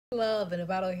Love and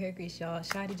about our hair grease, y'all.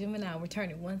 Shady Gemini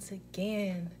returning once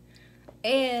again.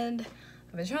 And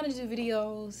I've been trying to do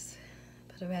videos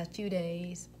for the past few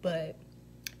days, but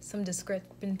some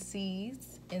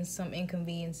discrepancies and some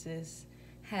inconveniences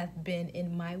have been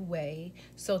in my way.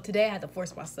 So today I had to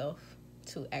force myself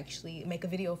to actually make a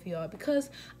video for y'all because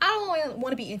I don't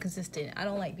want to be inconsistent. I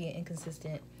don't like being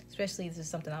inconsistent, especially if this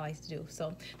is something I like to do.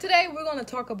 So today we're going to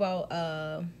talk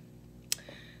about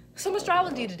some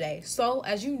astrology today. So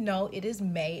as you know, it is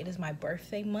May. It is my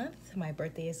birthday month. My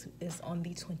birthday is on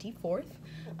the 24th.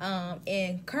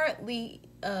 And currently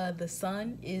the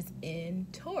sun is in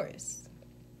Taurus.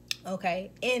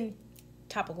 Okay, in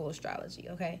topical astrology.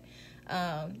 Okay,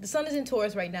 the sun is in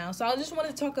Taurus right now. So I just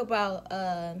wanted to talk about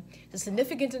the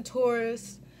significance in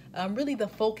Taurus, really the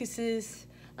focuses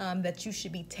that you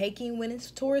should be taking when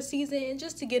it's Taurus season, and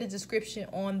just to get a description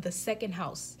on the second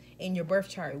house in your birth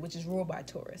chart, which is ruled by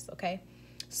Taurus. Okay,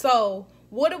 so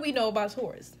what do we know about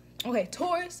Taurus? Okay,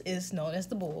 Taurus is known as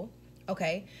the bull.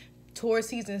 Okay, Taurus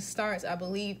season starts, I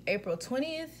believe, April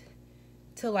 20th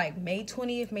to like May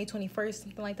 20th, May 21st,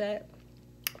 something like that.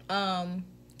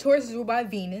 Taurus is ruled by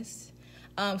Venus.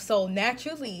 So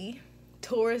naturally,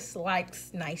 Taurus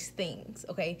likes nice things.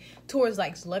 Okay, Taurus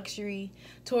likes luxury.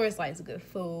 Taurus likes good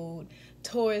food.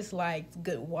 Taurus likes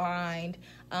good wine.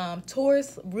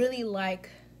 Taurus really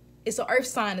it's an earth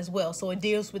sign as well, so it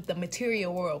deals with the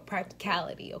material world,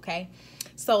 practicality. Okay,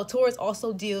 so Taurus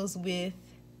also deals with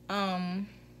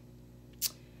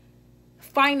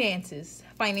finances,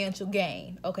 financial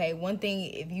gain. Okay, one thing,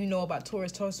 if you know about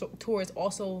Taurus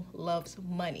also loves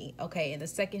money. Okay, and the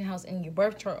second house in your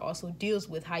birth chart also deals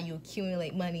with how you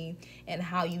accumulate money and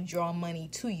how you draw money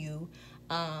to you,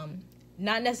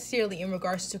 not necessarily in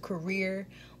regards to career,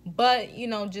 but you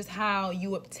know, just how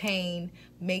you obtain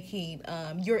making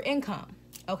your income.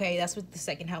 Okay, that's what the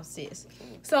second house is.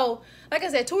 So like I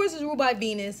said, Taurus is ruled by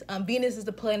Venus. Venus is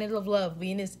the planet of love.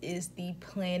 Venus is the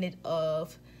planet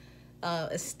of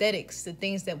aesthetics, the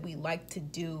things that we like to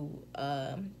do.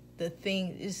 The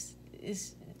thing is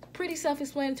pretty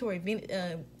self-explanatory.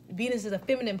 Venus is a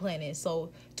feminine planet,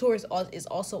 so Taurus is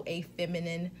also a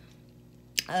feminine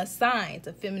sign. It's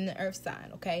a feminine earth sign.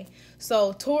 Okay,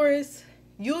 so Taurus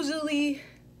usually,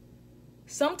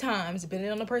 sometimes, depending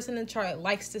on the person in the chart,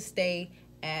 likes to stay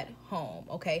at home.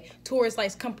 Okay, Taurus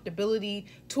likes comfortability.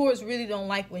 Taurus really don't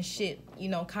like when shit, you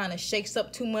know, kind of shakes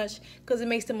up too much, because it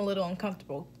makes them a little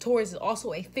uncomfortable. Taurus is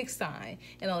also a fixed sign.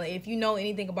 You know, if you know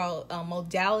anything about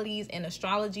modalities and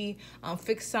astrology,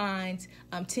 fixed signs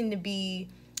tend to be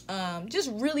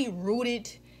just really rooted,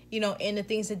 you know, in the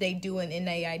things that they do and in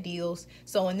their ideals.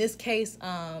 So in this case,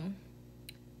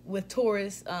 with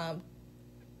Taurus,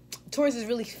 Taurus is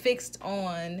really fixed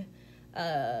on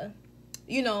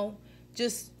you know,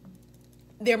 just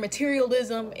their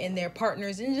materialism and their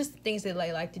partners and just things that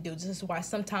they like to do. This is why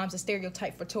sometimes the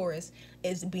stereotype for Taurus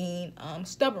is being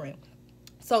stubborn.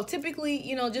 So typically,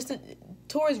 you know,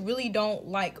 Taurus really don't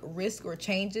like risk or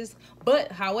changes.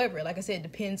 But however, like I said, it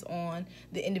depends on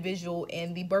the individual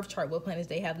and the birth chart, what planets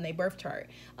they have in their birth chart.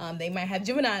 They might have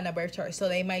Gemini in their birth chart, so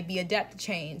they might be adapt to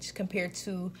change compared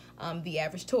to the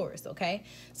average Taurus. Okay,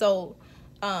 so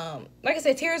like I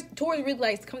said, Taurus really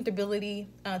likes comfortability.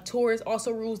 Taurus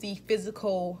also rules the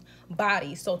physical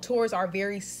body. So Taurus are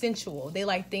very sensual. They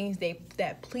like things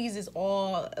that pleases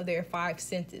all of their five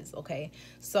senses. Okay,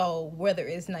 so whether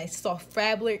it's nice soft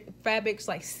fabrics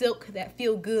like silk that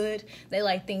feel good, they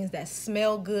like things that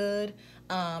smell good.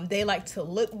 They like to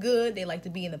look good. They like to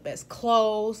be in the best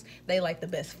clothes. They like the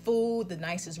best food, the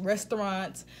nicest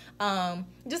restaurants,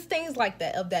 just things like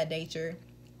that, of that nature.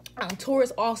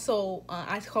 Taurus also,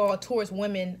 I call Taurus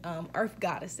women earth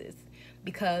goddesses,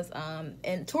 because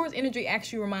and Taurus energy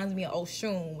actually reminds me of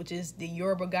Oshun, which is the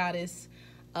Yoruba goddess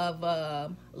of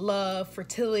love,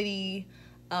 fertility,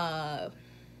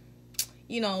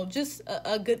 you know, just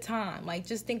a good time. Like,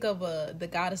 just think of the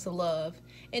goddess of love,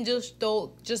 and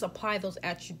just apply those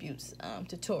attributes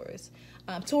to Taurus.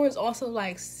 Taurus also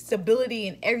likes stability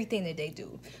in everything that they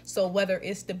do. So whether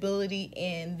it's stability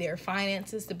in their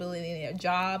finances, stability in their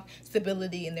job,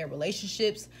 stability in their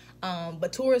relationships,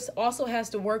 but Taurus also has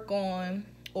to work on,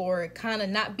 or kind of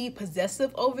not be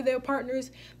possessive over their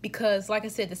partners, because like I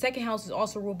said, the second house is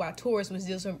also ruled by Taurus, which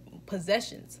deals with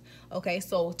possessions. Okay,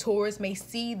 so Taurus may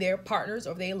see their partners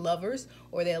or their lovers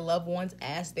or their loved ones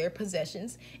as their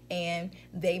possessions, and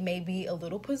they may be a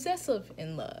little possessive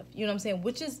in love. You know what I'm saying?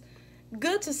 Which is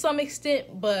good to some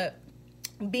extent, but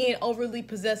being overly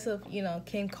possessive, you know,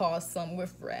 can cause some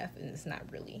riffraff, and it's not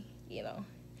really, you know,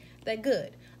 that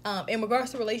good. In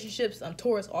regards to relationships,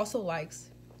 Taurus also likes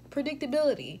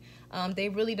predictability. They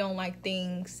really don't like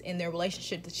things in their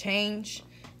relationship to change.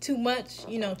 too much,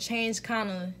 you know, change kind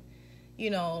of, you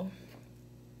know,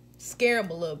 scare them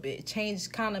a little bit.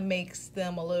 Change kind of makes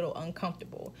them a little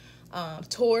uncomfortable.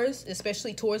 Taurus,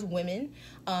 especially Taurus women,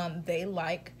 they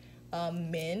like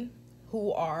men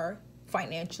who are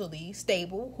financially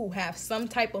stable, who have some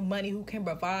type of money, who can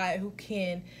provide, who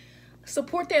can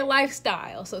support their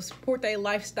lifestyle. So support their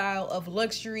lifestyle of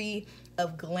luxury,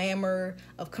 of glamour,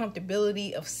 of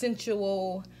comfortability, of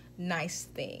sensual, nice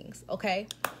things, okay?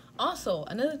 Also,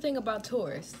 another thing about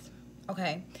Taurus,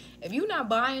 okay, if you're not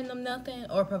buying them nothing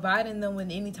or providing them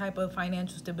with any type of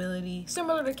financial stability,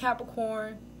 similar to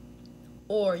Capricorn,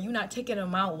 or you're not taking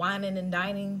them out whining and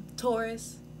dining,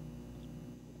 Taurus,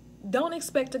 don't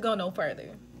expect to go no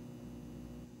further.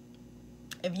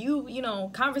 If you know,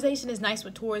 conversation is nice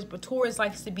with Taurus, but Taurus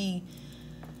likes to be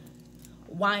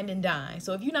wine and dine.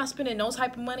 So if you're not spending no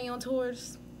type of money on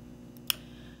Taurus,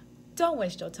 don't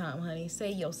waste your time, honey.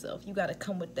 Say yourself, you got to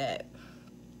come with that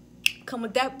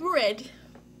bread,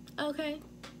 okay?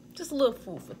 Just a little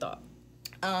food for thought.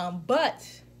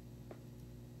 But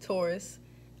Taurus,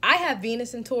 I have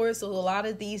Venus in Taurus, so a lot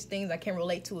of these things I can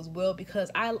relate to as well, because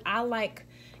I like,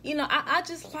 you know, I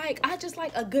just like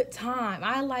a good time.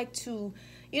 I like to,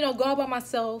 you know, go out by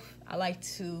myself. I like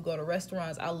to go to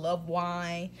restaurants. I love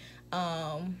wine.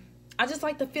 I just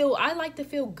like to feel,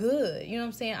 good. You know what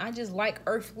I'm saying? I just like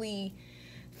earthly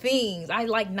things. I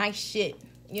like nice shit.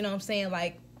 You know what I'm saying?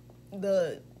 Like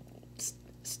the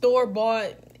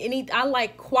store-bought, I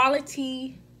like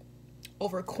quality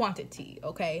over quantity,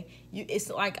 okay? It's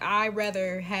like I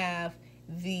rather have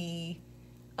the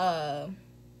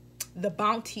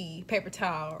Bounty paper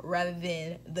towel rather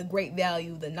than the Great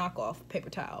Value, the knockoff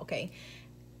paper towel, okay?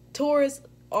 Taurus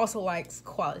also likes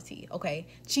quality, okay?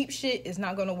 Cheap shit is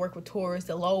not going to work with Taurus.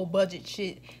 The low budget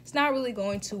shit, it's not really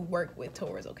going to work with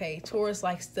Taurus, okay? Taurus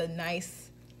likes the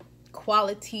nice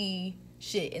quality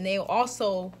shit, and they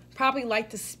also probably like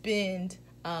to spend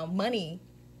money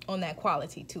on that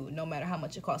quality too, no matter how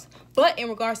much it costs. But in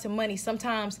regards to money,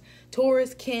 sometimes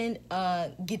Taurus can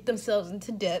get themselves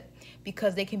into debt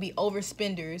because they can be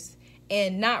overspenders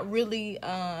and not really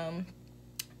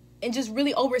and just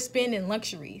really overspend in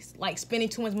luxuries, like spending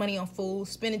too much money on food,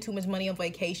 spending too much money on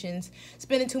vacations,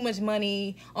 spending too much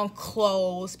money on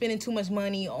clothes, spending too much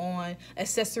money on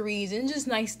accessories, and just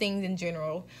nice things in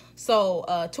general. So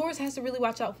Taurus has to really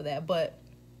watch out for that. But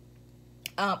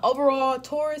overall,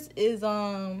 Taurus is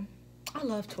I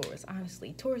love Taurus,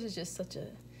 honestly. Taurus is just such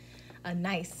a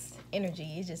nice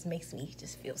energy. It just makes me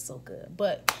just feel so good.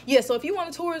 But yeah, so if you want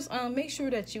a Taurus, make sure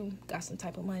that you got some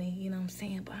type of money, you know what I'm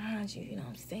saying, behind you, you know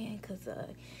what I'm saying, because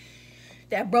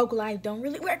that broke life don't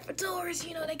really work for Taurus.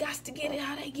 You know, they got to get it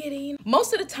how they get it, you know?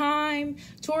 Most of the time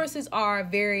Tauruses are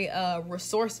very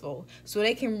resourceful, so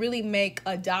they can really make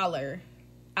 $1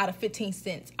 out of 15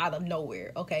 cents out of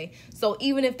nowhere, okay? So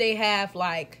even if they have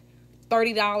like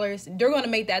 $30, they're going to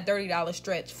make that $30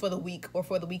 stretch for the week or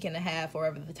for the week and a half or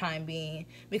whatever the time being.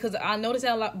 Because I noticed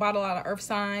that about a lot of earth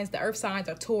signs. The earth signs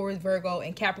are Taurus, Virgo,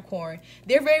 and Capricorn.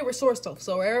 They're very resourceful.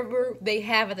 So wherever they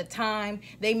have at the time,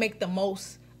 they make the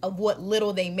most of what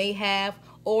little they may have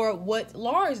or what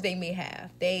large they may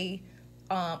have. They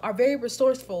are very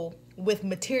resourceful with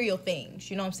material things.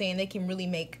 You know what I'm saying? They can really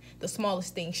make the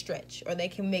smallest thing stretch, or they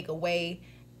can make a way,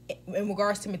 in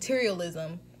regards to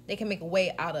materialism, they can make a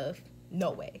way out of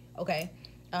no way, okay?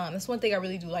 That's one thing I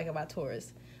really do like about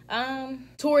Taurus.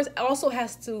 Taurus also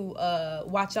has to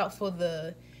watch out for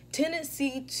the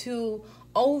tendency to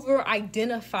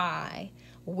over-identify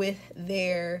with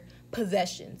their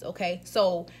possessions, okay?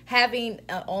 So having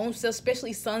own self,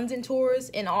 especially sons in Taurus,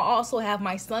 and I also have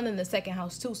my son in the second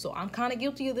house too, so I'm kind of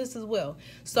guilty of this as well.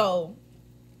 So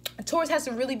Taurus has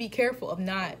to really be careful of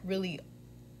not really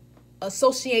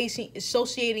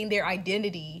associating their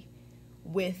identity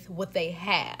with what they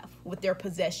have, with their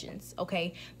possessions,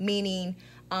 okay? Meaning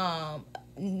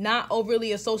not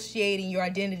overly associating your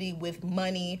identity with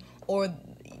money or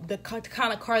the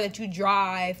kind of car that you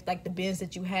drive, like the Benz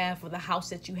that you have or the house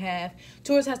that you have.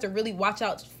 Taurus has to really watch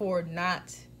out for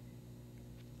not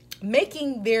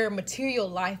making their material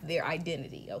life their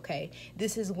identity, okay?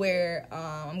 This is where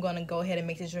I'm going to go ahead and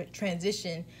make this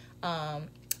transition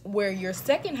where your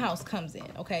second house comes in,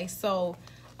 okay? So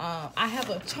I have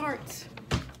a chart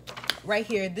right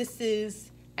here. This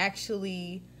is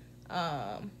actually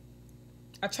a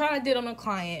chart I did on a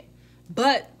client,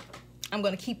 but I'm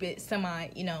going to keep it semi,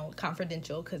 you know,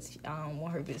 confidential because I don't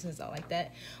want her business out like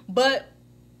that. But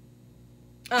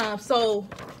so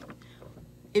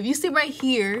if you see right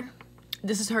here,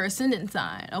 this is her ascendant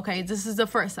sign, okay? This is the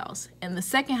first house, and the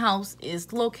second house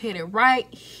is located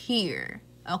right here,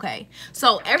 okay?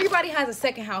 So everybody has a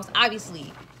second house,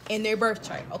 obviously. in their birth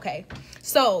chart. Okay,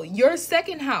 so your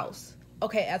second house,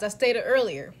 okay, as I stated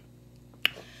earlier,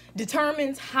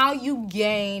 determines how you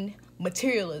gain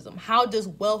materialism. How does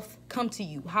wealth come to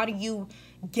you? How do you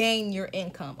gain your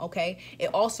income? Okay, it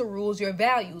also rules your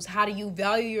values. How do you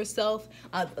value yourself?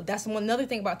 That's another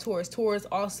thing about Taurus. Taurus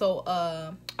also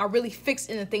are really fixed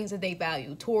in the things that they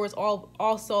value. Taurus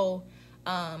also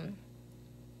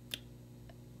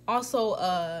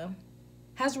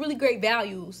has really great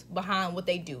values behind what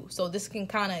they do. So this can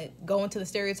kind of go into the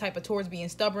stereotype of Taurus being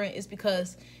stubborn. It's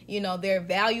because, you know, their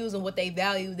values and what they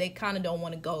value, they kind of don't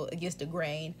want to go against the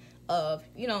grain of,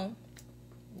 you know,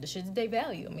 the shit that they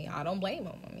value. I mean, I don't blame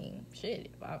them. I mean,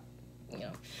 shit, you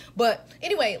know. But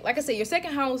anyway, like I said, your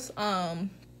second house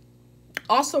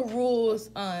also rules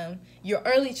your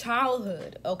early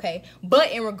childhood, okay?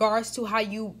 But in regards to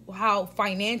how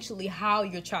financially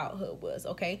your childhood was,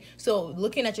 okay? So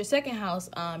looking at your second house,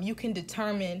 you can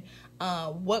determine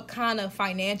what kind of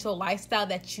financial lifestyle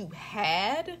that you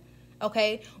had,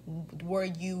 okay? Were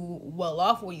you well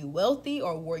off? Were you wealthy?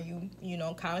 Or were you, you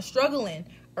know, kind of struggling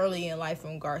early in life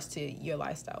in regards to your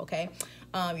lifestyle, okay?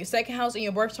 Your second house in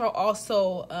your birth chart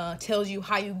also tells you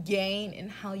how you gain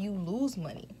and how you lose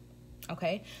money.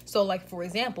 Okay, so like, for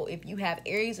example, if you have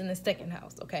Aries in the second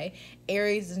house, okay,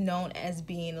 Aries is known as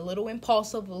being a little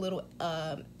impulsive, a little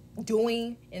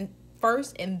doing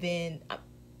first and then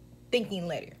thinking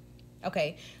later.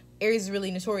 Okay, Aries is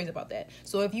really notorious about that.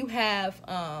 So if you have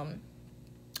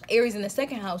Aries in the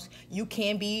second house, you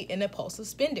can be an impulsive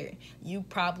spender. You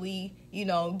probably, you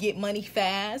know, get money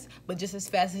fast, but just as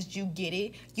fast as you get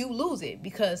it, you lose it,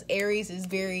 because Aries is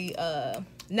very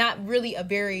not really a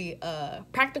very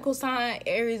practical sign.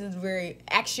 Aries is a very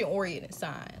action-oriented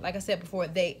sign. Like I said before,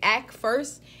 they act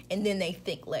first and then they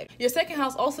think later. Your second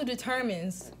house also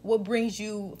determines what brings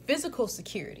you physical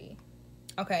security.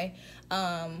 Okay,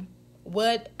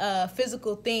 what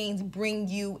physical things bring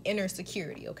you inner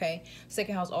security. Okay,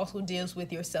 second house also deals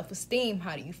with your self-esteem.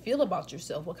 How do you feel about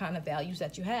yourself? What kind of values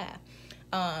that you have?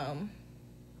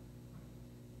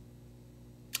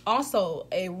 Also,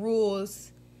 it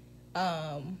rules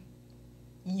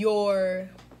your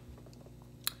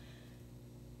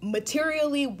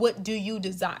materially, what do you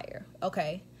desire?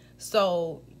 Okay,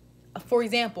 so for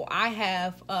example, I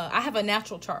have a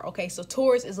natural chart. Okay, so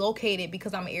Taurus is located,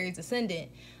 because I'm an Aries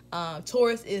ascendant.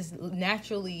 Taurus is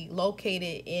naturally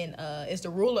located in is the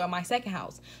ruler of my second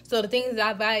house. So the things that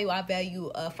I value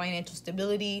financial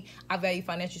stability. I value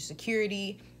financial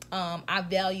security. I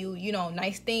value, you know,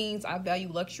 nice things. I value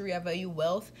luxury. I value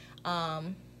wealth.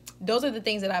 Those are the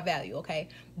things that I value, okay?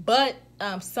 But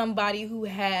somebody who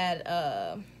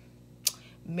had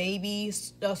maybe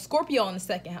a Scorpio in the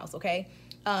second house, okay?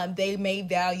 They may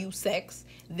value sex.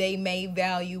 They may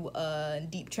value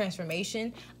deep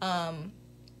transformation.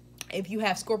 If you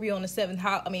have Scorpio on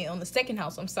the on the second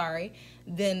house, I'm sorry,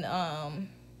 then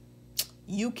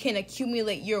you can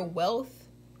accumulate your wealth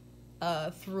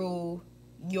through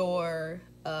your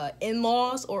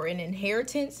in-laws or an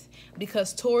inheritance,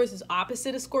 because Taurus is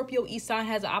opposite of Scorpio. Each sign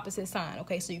has an opposite sign.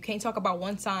 Okay, so you can't talk about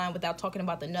one sign without talking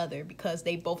about another, because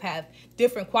they both have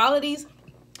different qualities,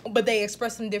 but they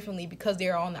express them differently because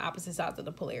they're on the opposite sides of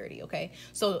the polarity. Okay,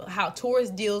 so how Taurus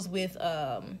deals with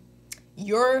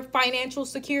your financial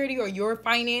security or your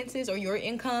finances or your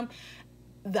income,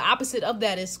 the opposite of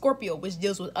that is Scorpio, which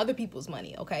deals with other people's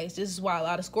money. Okay, so this is why a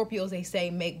lot of Scorpios, they say,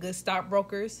 make good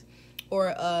stockbrokers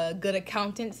or good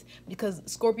accountants, because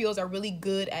Scorpios are really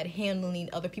good at handling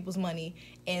other people's money.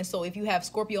 And so if you have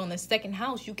Scorpio in the second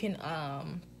house, you can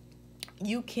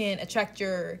attract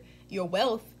your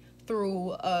wealth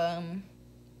through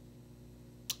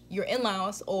your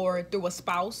in-laws, or through a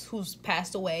spouse who's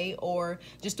passed away, or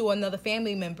just through another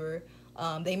family member.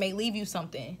 They may leave you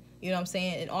something, you know what I'm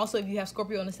saying? And also, if you have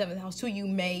Scorpio in the seventh house too, you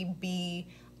may be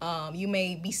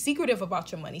secretive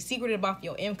about your money, secretive about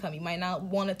your income. You might not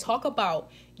want to talk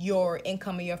about your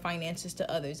income and your finances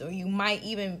to others, or you might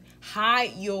even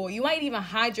hide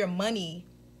your money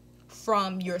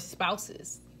from your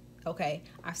spouses. Okay,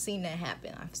 I've seen that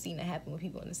happen. I've seen that happen with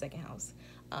people in the second house.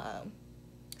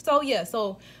 So yeah,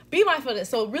 so be mindful of this.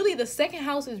 So really, the second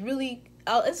house is really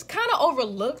it's kind of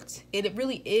overlooked. It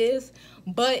really is,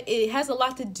 but it has a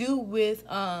lot to do with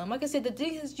like I said, the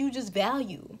things that you just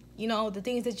value. You know, the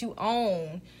things that you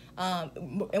own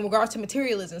in regards to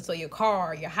materialism. So your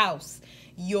car, your house,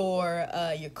 your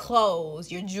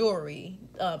clothes, your jewelry,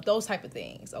 those type of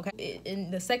things. Okay,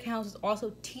 and the second house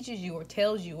also teaches you or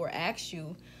tells you or asks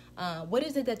you, what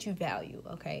is it that you value?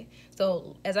 Okay,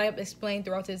 so as I have explained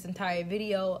throughout this entire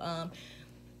video,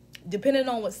 depending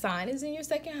on what sign is in your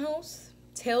second house,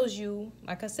 tells you,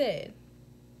 like I said,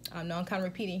 I know I'm kind of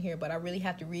repeating here, but I really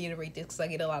have to reiterate this because I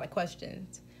get a lot of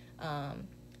questions.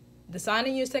 The sign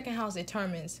in your second house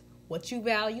determines what you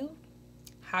value,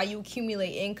 how you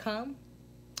accumulate income,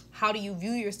 how do you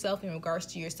view yourself in regards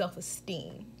to your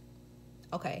self-esteem.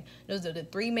 Okay, those are the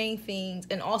three main things.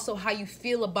 And also how you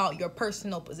feel about your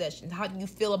personal possessions. How do you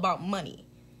feel about money?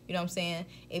 You know what I'm saying?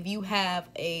 If you have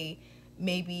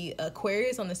maybe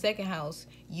Aquarius on the second house,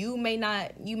 you may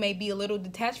be a little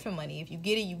detached from money. If you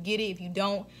get it, you get it. If you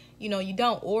don't, you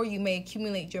don't. Or you may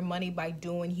accumulate your money by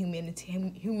doing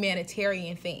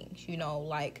humanitarian things,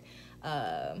 like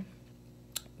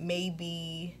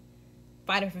maybe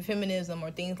fighting for feminism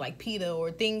or things like PETA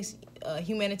or things,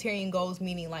 humanitarian goals,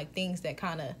 meaning like things that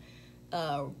kind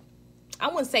of, I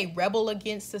wouldn't say rebel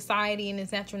against society and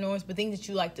its natural norms, but things that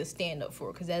you like to stand up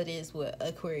for, because that is what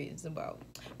Aquarius is about.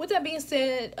 With that being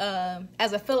said,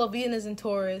 as a fellow Venus and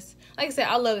Taurus, like I said,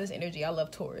 I love this energy. I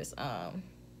love Taurus.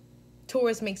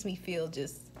 Taurus makes me feel they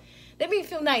make me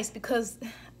feel nice because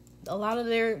a lot of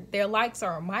their likes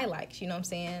are my likes, you know what I'm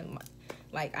saying?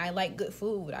 Like, I like good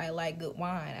food. I like good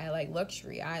wine. I like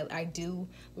luxury. I do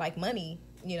like money.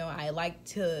 I like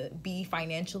to be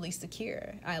financially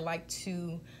secure. I like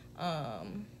to, I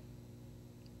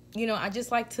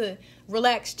just like to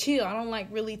relax, chill. I don't like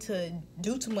really to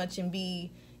do too much and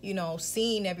be,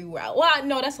 seen everywhere. Well,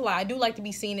 no, that's a lie. I do like to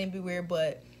be seen everywhere,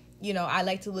 but, I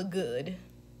like to look good.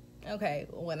 Okay,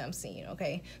 when I'm seen,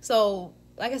 okay? So,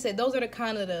 like I said, those are the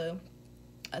kind of the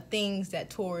things that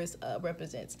Taurus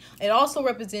represents. It also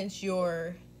represents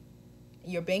your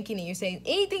banking and your savings.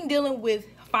 Anything dealing with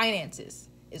finances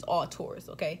is all Taurus,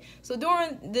 okay? So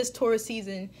during this Taurus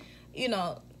season,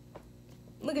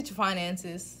 look at your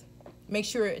finances. Make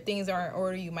sure things are in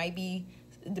order. You might be,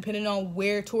 depending on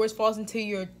where Taurus falls into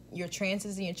your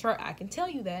transits in your chart, I can tell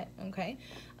you that, okay?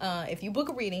 If you book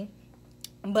a reading,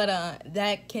 but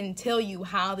that can tell you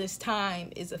how this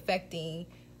time is affecting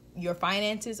your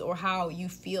finances or how you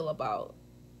feel about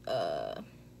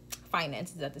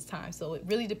finances at this time. So it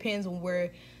really depends on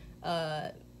where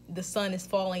the sun is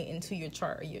falling into your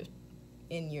chart,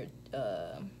 in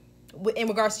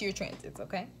regards to your transits,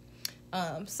 okay?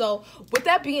 So with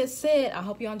that being said, I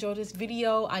hope you enjoyed this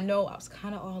video. I know I was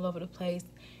kind of all over the place,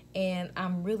 and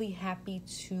I'm really happy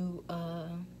to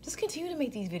just continue to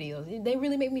make these videos. They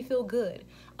really make me feel good.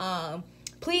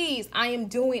 Please, I am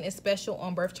doing a special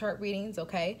on birth chart readings,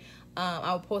 okay?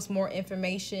 I will post more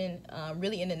information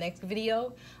really in the next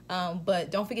video.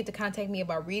 But don't forget to contact me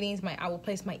about readings. I will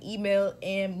place my email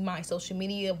and my social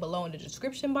media below in the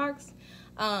description box.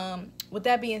 With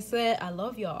that being said, I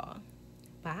love y'all.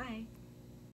 Bye.